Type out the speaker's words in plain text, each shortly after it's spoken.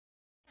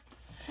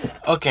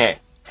Okay,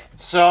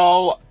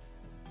 so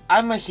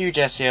I'm a huge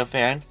SAO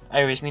fan.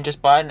 I recently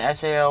just bought an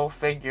SAO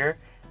figure.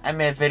 I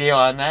made a video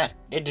on that.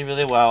 It did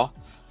really well.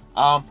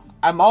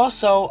 I'm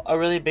also a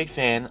really big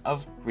fan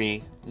of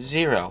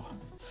Zero,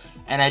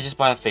 and I just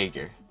bought a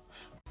figure.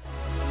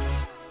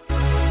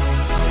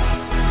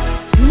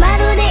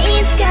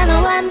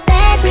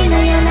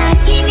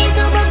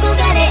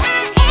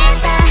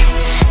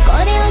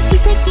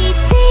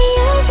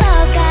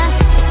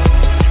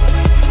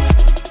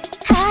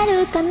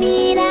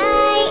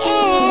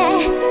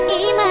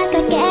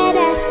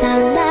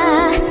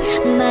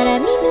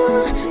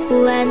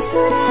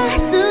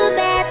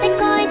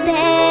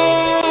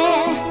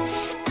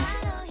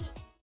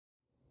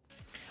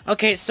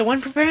 Okay, so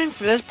when preparing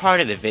for this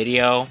part of the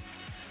video,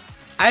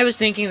 I was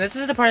thinking that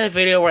this is the part of the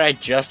video where I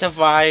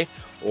justify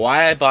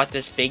why I bought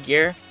this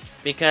figure,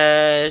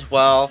 because,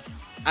 well,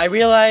 I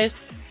realized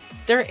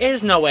there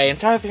is no way, and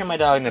sorry if you hear my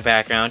dog in the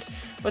background,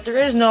 but there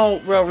is no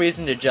real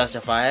reason to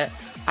justify it.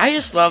 I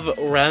just love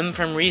Rem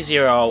from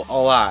ReZero a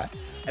lot.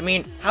 I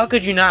mean, how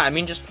could you not? I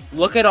mean, just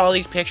look at all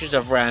these pictures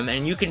of Rem,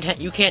 and you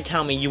can't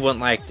tell me you wouldn't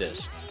like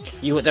this,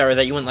 that you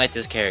wouldn't like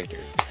this character.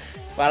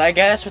 But I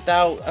guess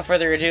without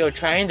further ado,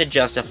 trying to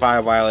justify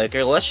why I like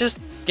her, let's just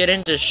get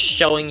into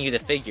showing you the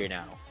figure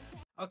now.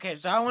 Okay,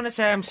 so I want to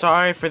say I'm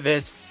sorry for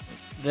this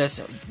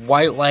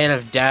white light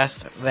of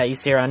death that you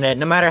see around it.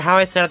 No matter how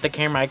I set up the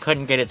camera, I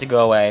couldn't get it to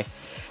go away.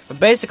 But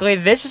basically,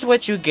 this is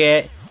what you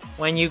get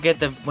when you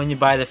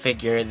buy the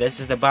figure. This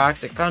is the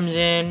box it comes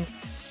in.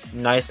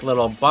 Nice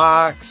little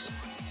box.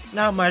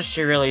 Not much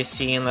to really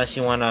see unless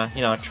you want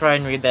to, try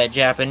and read that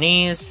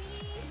Japanese.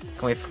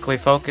 Can we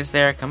focus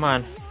there? Come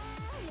on.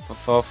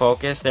 Full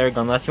focus. There we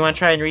go. Unless you want to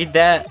try and read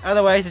that.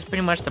 Otherwise, it's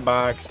pretty much the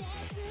box.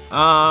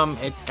 I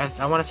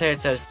want to say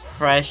it says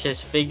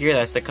Precious Figure.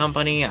 That's the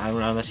company. I don't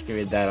know unless you can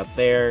read that up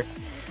there.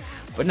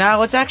 But now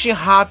let's actually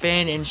hop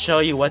in and show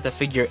you what the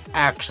figure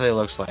actually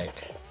looks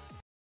like.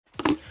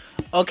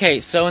 Okay,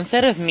 so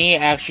instead of me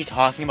actually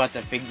talking about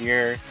the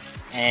figure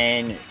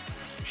and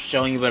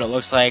showing you what it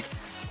looks like,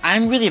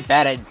 I'm really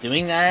bad at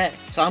doing that.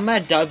 So I'm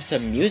gonna dub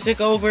some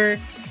music over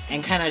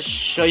and kind of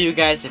show you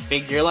guys the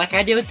figure like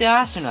I did with the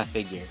astronaut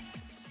figure.